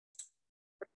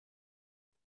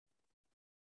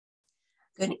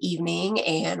Good evening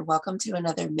and welcome to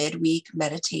another midweek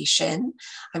meditation.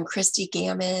 I'm Christy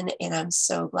Gammon and I'm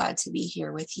so glad to be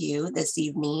here with you this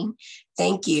evening.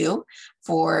 Thank you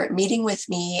for meeting with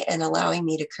me and allowing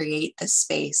me to create this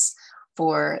space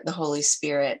for the Holy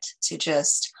Spirit to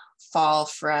just fall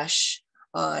fresh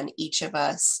on each of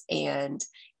us and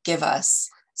give us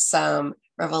some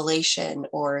revelation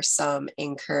or some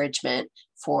encouragement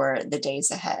for the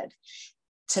days ahead.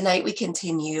 Tonight we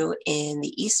continue in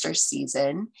the Easter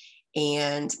season,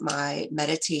 and my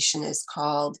meditation is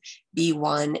called Be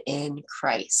One in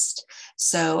Christ.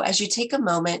 So as you take a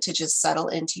moment to just settle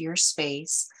into your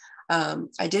space,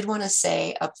 I did want to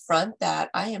say up front that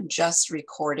I am just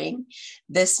recording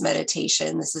this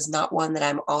meditation. This is not one that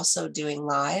I'm also doing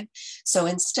live. So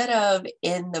instead of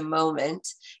in the moment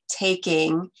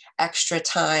taking extra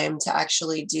time to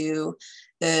actually do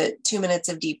the 2 minutes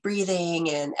of deep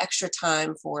breathing and extra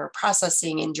time for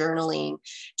processing and journaling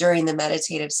during the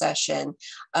meditative session,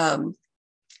 I'm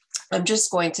just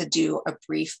going to do a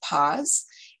brief pause,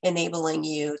 enabling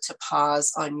you to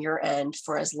pause on your end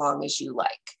for as long as you like.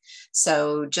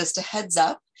 So just a heads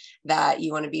up that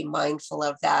you want to be mindful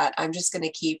of that. I'm just going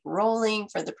to keep rolling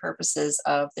for the purposes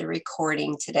of the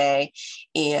recording today,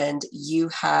 and you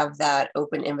have that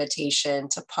open invitation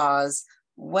to pause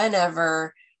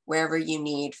whenever, wherever you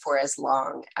need for as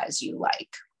long as you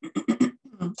like.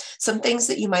 Some things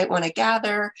that you might want to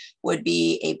gather would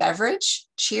be a beverage,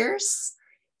 cheers,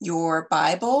 your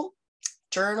Bible,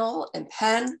 journal, and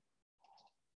pen,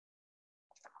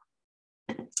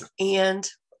 and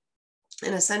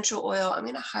an essential oil. I'm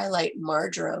going to highlight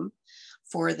marjoram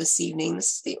for this evening.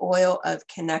 This is the oil of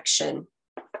connection.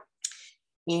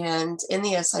 And in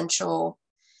the Essential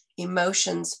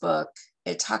Emotions book,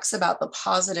 it talks about the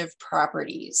positive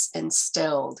properties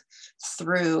instilled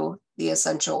through the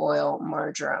essential oil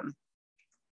marjoram.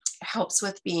 It helps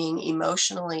with being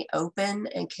emotionally open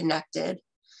and connected,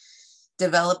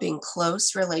 developing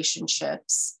close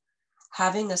relationships,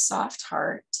 having a soft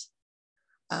heart,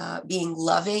 being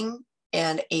loving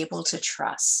and able to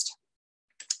trust.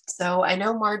 So I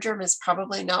know marjoram is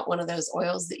probably not one of those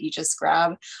oils that you just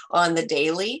grab on the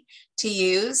daily to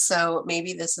use. So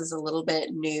maybe this is a little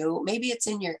bit new. Maybe it's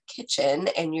in your kitchen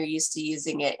and you're used to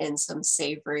using it in some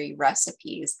savory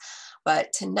recipes.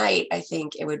 But tonight, I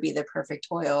think it would be the perfect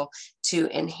oil to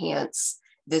enhance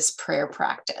this prayer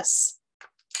practice.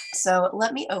 So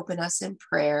let me open us in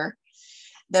prayer.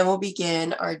 Then we'll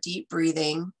begin our deep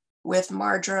breathing with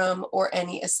marjoram or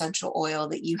any essential oil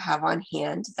that you have on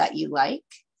hand that you like.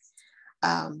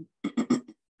 And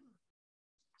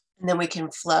then we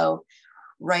can flow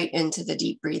right into the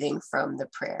deep breathing from the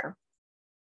prayer.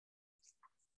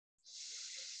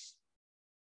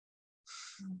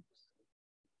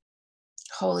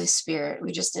 Holy Spirit,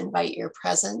 we just invite your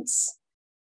presence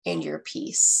and your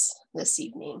peace this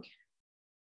evening.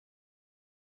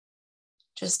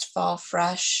 Just fall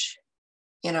fresh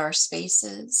in our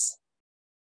spaces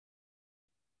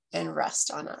and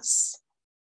rest on us.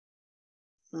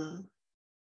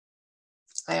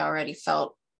 I already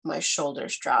felt my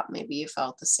shoulders drop. Maybe you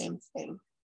felt the same thing.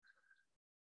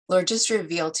 Lord, just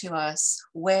reveal to us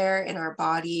where in our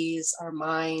bodies, our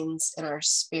minds, and our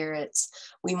spirits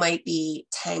we might be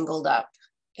tangled up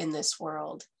in this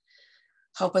world.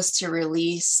 Help us to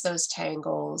release those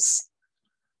tangles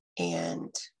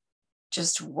and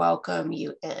just welcome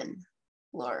you in,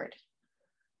 Lord,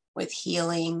 with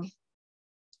healing,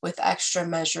 with extra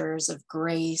measures of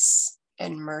grace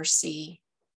and mercy.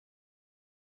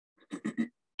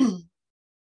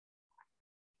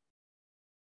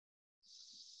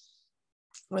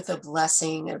 With a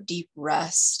blessing of deep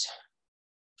rest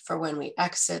for when we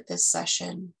exit this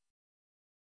session,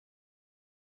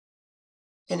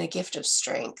 and a gift of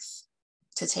strength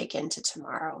to take into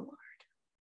tomorrow, Lord.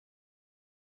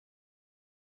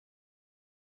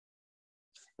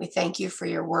 We thank you for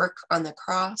your work on the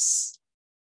cross,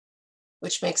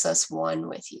 which makes us one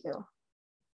with you.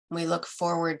 We look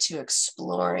forward to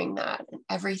exploring that and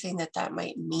everything that that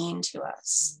might mean to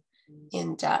us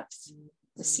in depth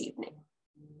this evening.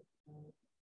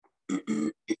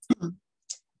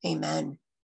 Amen.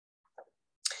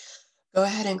 Go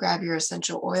ahead and grab your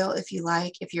essential oil if you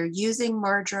like. If you're using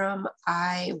marjoram,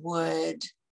 I would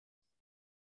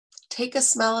take a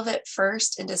smell of it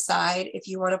first and decide if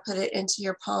you want to put it into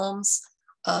your palms.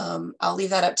 I'll leave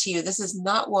that up to you. This is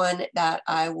not one that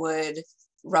I would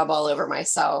rub all over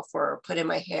myself or put in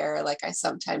my hair like I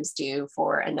sometimes do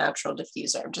for a natural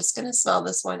diffuser. I'm just going to smell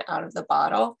this one out of the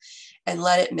bottle and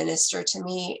let it minister to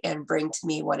me and bring to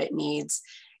me what it needs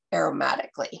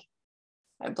aromatically.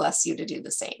 I bless you to do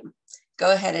the same.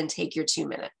 Go ahead and take your 2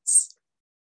 minutes.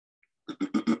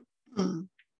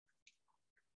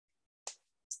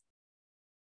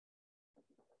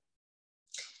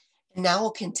 Now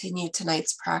we'll continue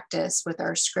tonight's practice with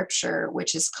our scripture,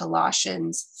 which is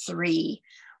Colossians 3,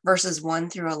 verses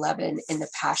 1 through 11 in the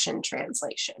Passion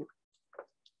Translation.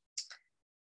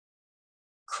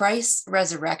 Christ's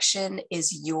resurrection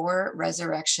is your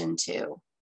resurrection too.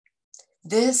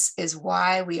 This is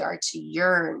why we are to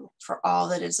yearn for all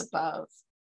that is above,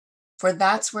 for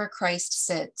that's where Christ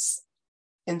sits,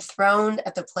 enthroned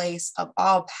at the place of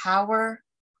all power,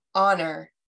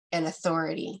 honor, and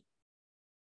authority.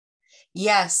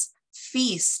 Yes,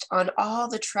 feast on all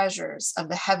the treasures of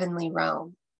the heavenly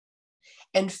realm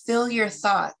and fill your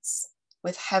thoughts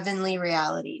with heavenly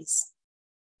realities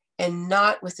and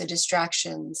not with the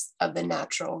distractions of the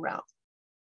natural realm.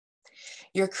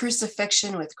 Your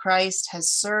crucifixion with Christ has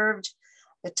served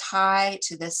the tie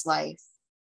to this life.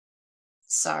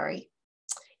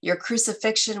 Your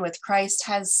crucifixion with Christ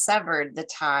has severed the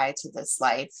tie to this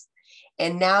life,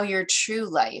 and now your true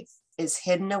life is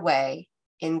hidden away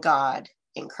in God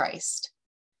in Christ.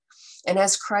 And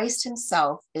as Christ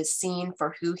himself is seen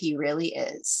for who he really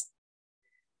is,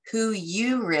 who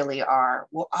you really are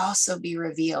will also be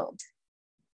revealed,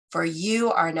 for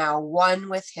you are now one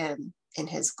with him in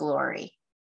his glory.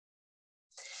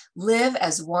 Live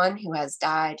as one who has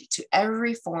died to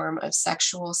every form of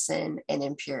sexual sin and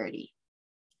impurity.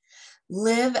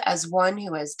 Live as one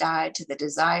who has died to the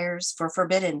desires for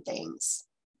forbidden things,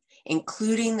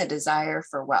 including the desire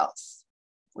for wealth,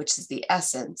 which is the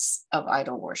essence of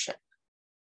idol worship.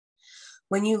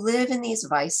 When you live in these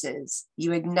vices,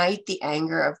 you ignite the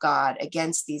anger of God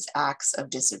against these acts of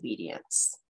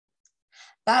disobedience.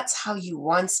 That's how you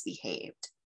once behaved,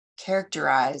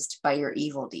 characterized by your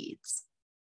evil deeds.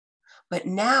 But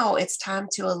now it's time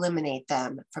to eliminate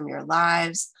them from your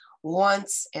lives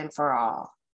once and for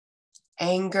all.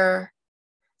 Anger,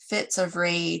 fits of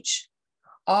rage,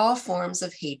 all forms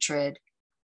of hatred,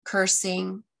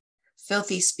 cursing,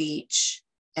 filthy speech,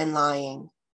 and lying.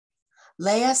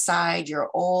 Lay aside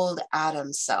your old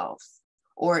Adam self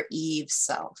or Eve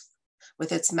self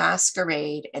with its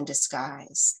masquerade and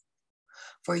disguise.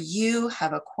 For you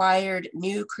have acquired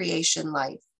new creation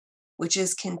life, which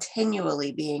is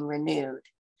continually being renewed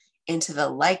into the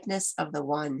likeness of the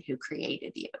one who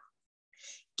created you,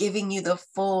 giving you the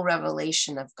full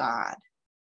revelation of God.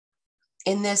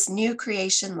 In this new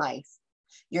creation life,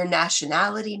 your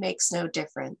nationality makes no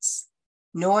difference,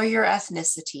 nor your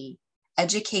ethnicity,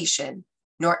 education,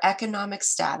 nor economic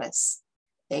status.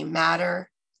 They matter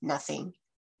nothing,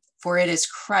 for it is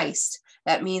Christ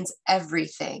that means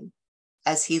everything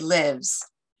as he lives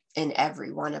in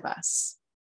every one of us.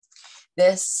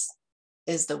 This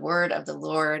is the word of the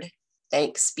Lord.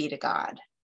 Thanks be to God.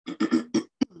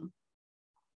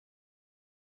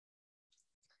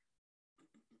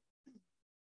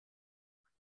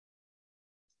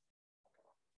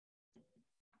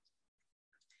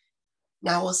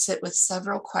 Now we'll sit with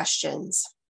several questions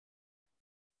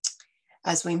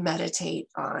as we meditate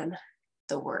on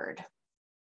the word.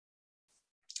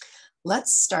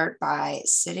 Let's start by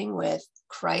sitting with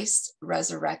Christ's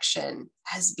resurrection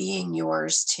as being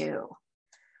yours too.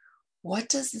 What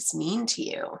does this mean to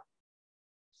you?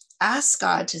 Ask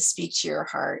God to speak to your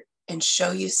heart and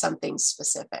show you something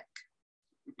specific.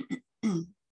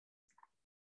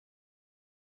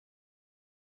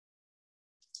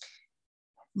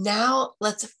 Now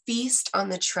let's feast on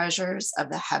the treasures of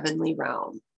the heavenly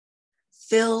realm.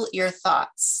 Fill your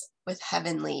thoughts with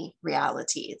heavenly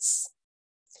realities.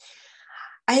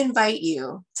 I invite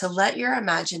you to let your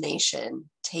imagination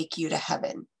take you to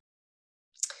heaven.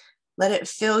 Let it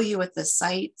fill you with the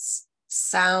sights,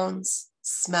 sounds,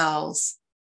 smells,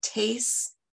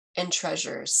 tastes, and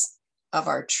treasures of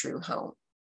our true home.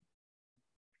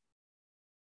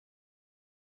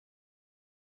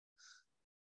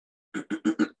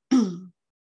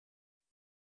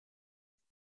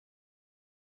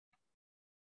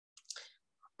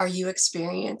 Are you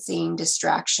experiencing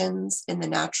distractions in the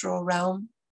natural realm?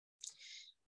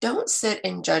 Don't sit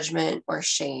in judgment or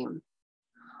shame,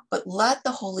 but let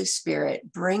the Holy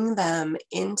Spirit bring them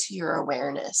into your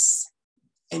awareness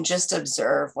and just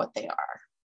observe what they are.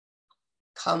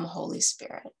 Come, Holy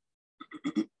Spirit.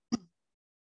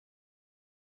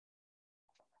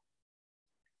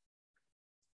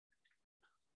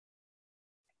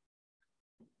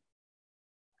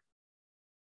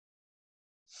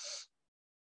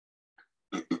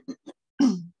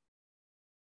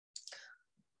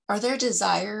 Are there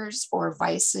desires or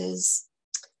vices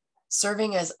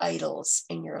serving as idols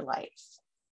in your life?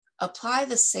 Apply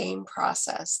the same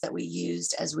process that we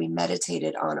used as we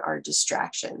meditated on our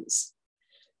distractions.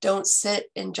 Don't sit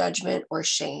in judgment or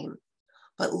shame,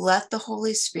 but let the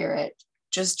Holy Spirit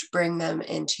just bring them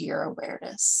into your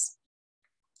awareness.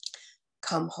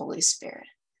 Come, Holy Spirit.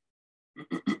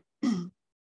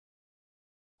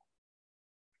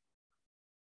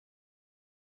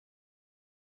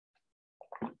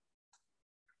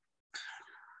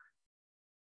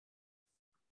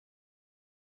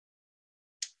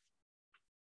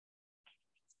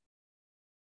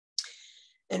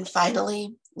 And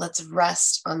finally, let's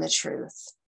rest on the truth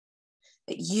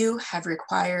that you have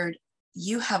acquired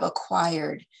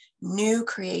new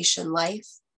creation life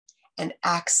and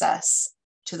access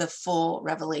to the full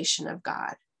revelation of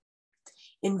God.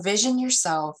 Envision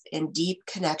yourself in deep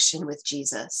connection with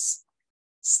Jesus,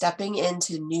 stepping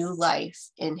into new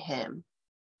life in Him,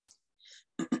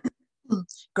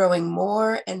 growing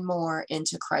more and more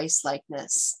into Christ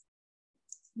likeness.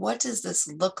 What does this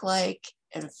look like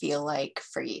and feel like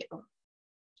for you?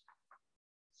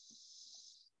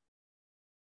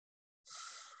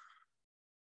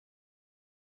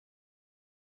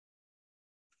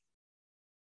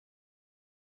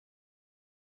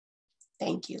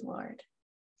 Thank you, Lord.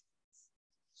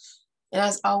 And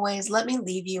as always, let me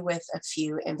leave you with a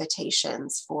few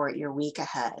invitations for your week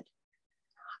ahead.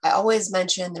 I always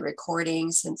mention the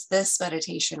recording. Since this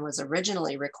meditation was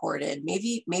originally recorded,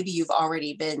 maybe you've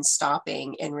already been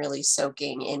stopping and really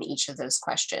soaking in each of those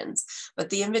questions, but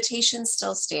the invitation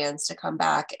still stands to come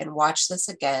back and watch this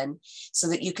again so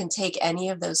that you can take any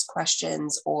of those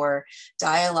questions or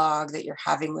dialogue that you're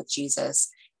having with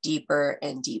Jesus deeper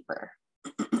and deeper.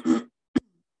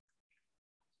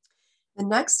 The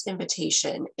next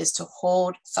invitation is to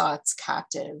hold thoughts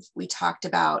captive. We talked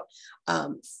about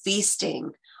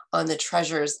feasting on the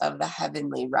treasures of the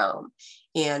heavenly realm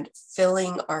and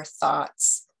filling our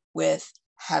thoughts with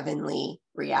heavenly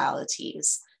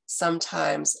realities.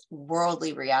 Sometimes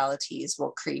worldly realities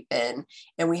will creep in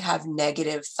and we have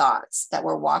negative thoughts that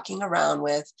we're walking around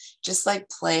with, just like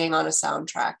playing on a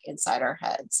soundtrack inside our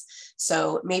heads.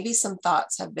 So maybe some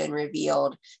thoughts have been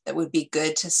revealed that would be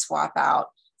good to swap out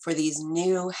for these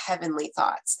new heavenly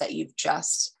thoughts that you've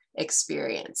just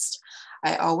experienced.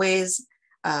 I always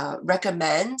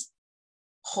recommend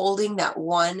holding that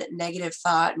one negative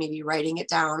thought, maybe writing it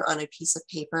down on a piece of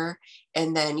paper,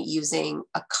 and then using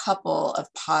a couple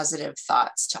of positive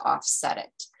thoughts to offset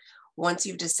it. Once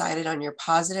you've decided on your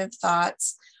positive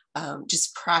thoughts,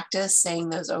 just practice saying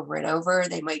those over and over.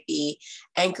 They might be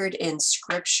anchored in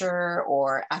scripture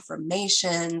or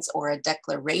affirmations or a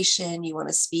declaration you want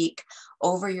to speak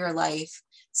over your life.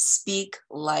 Speak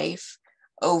life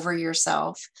over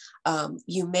yourself.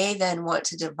 You may then want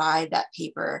to divide that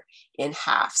paper in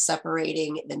half,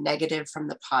 separating the negative from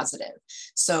the positive.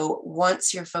 So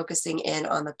once you're focusing in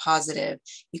on the positive,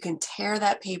 you can tear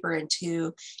that paper in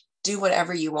two, do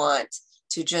whatever you want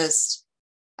to just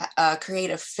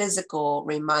create a physical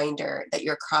reminder that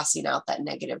you're crossing out that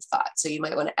negative thought. So you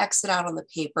might want to exit out on the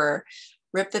paper,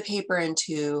 rip the paper in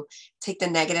two, take the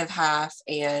negative half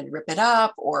and rip it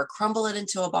up or crumble it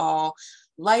into a ball,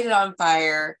 light it on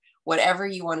fire, whatever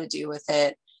you want to do with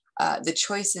it. The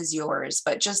choice is yours,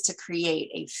 but just to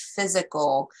create a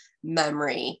physical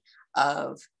memory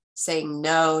of saying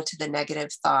no to the negative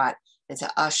thought and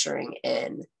to ushering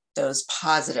in those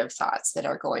positive thoughts that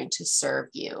are going to serve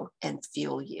you and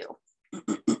fuel you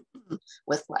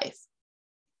with life.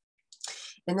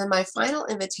 And then my final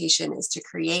invitation is to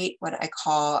create what I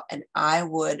call an I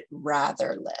would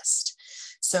rather list.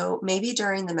 So maybe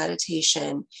during the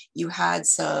meditation, you had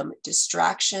some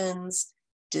distractions,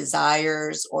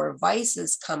 desires, or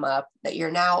vices come up that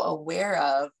you're now aware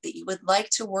of that you would like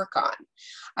to work on.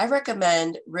 I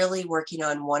recommend really working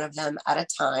on one of them at a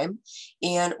time.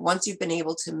 And once you've been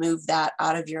able to move that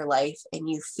out of your life and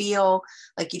you feel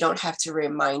like you don't have to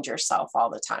remind yourself all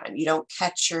the time, you don't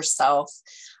catch yourself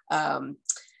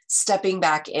stepping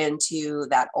back into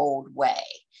that old way.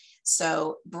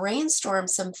 So brainstorm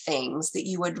some things that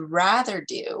you would rather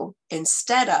do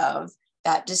instead of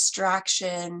that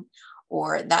distraction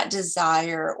or that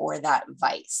desire or that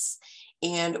vice.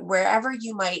 And wherever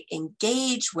you might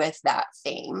engage with that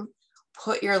thing,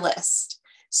 put your list.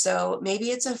 So maybe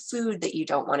it's a food that you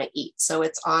don't want to eat. So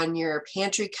it's on your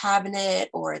pantry cabinet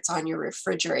or it's on your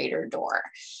refrigerator door.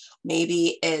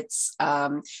 Maybe it's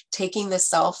taking the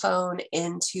cell phone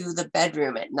into the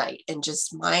bedroom at night and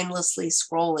just mindlessly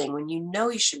scrolling when you know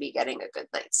you should be getting a good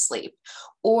night's sleep.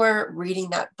 or reading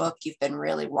that book you've been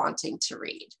really wanting to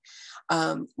read.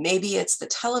 Maybe it's the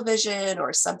television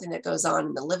or something that goes on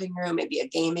in the living room, maybe a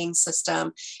gaming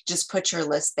system. Just put your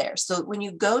list there. So when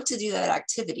you go to do that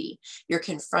activity, you're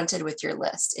confronted with your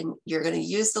list, and you're going to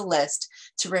use the list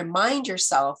to remind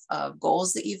yourself of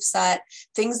goals that you've set,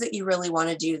 things that you really want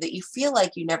to do that you feel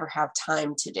like you never have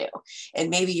time to do. And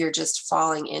maybe you're just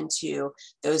falling into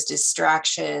those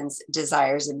distractions,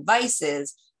 desires, and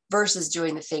vices versus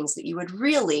doing the things that you would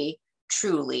really,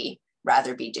 truly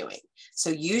rather be doing. So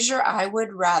use your I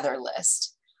would rather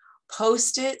list,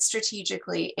 post it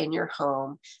strategically in your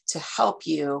home to help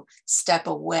you step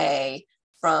away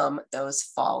from those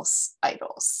false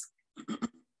idols.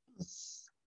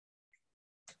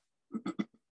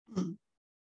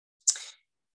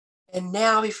 And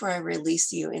now, before I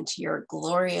release you into your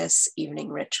glorious evening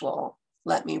ritual,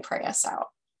 let me pray us out.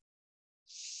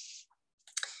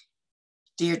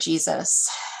 Dear Jesus,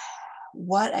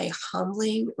 what a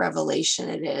humbling revelation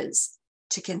it is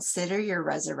to consider your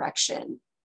resurrection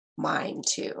mine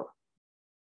too.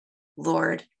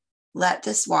 Lord, let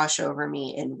this wash over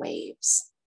me in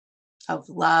waves of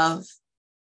love,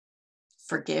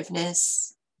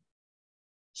 forgiveness,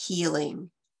 healing,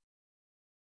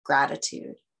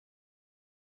 gratitude,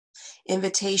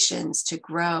 invitations to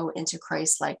grow into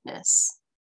Christ-likeness,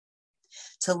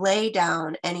 to lay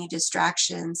down any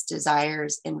distractions,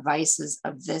 desires, and vices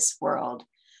of this world,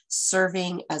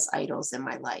 serving as idols in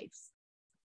my life,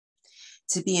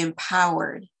 to be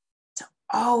empowered to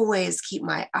always keep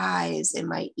my eyes and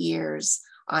my ears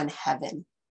on heaven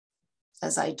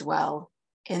as I dwell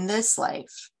in this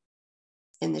life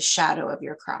in the shadow of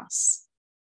your cross.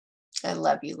 I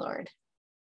love you, Lord.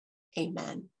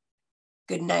 Amen.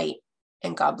 Good night,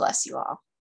 and God bless you all.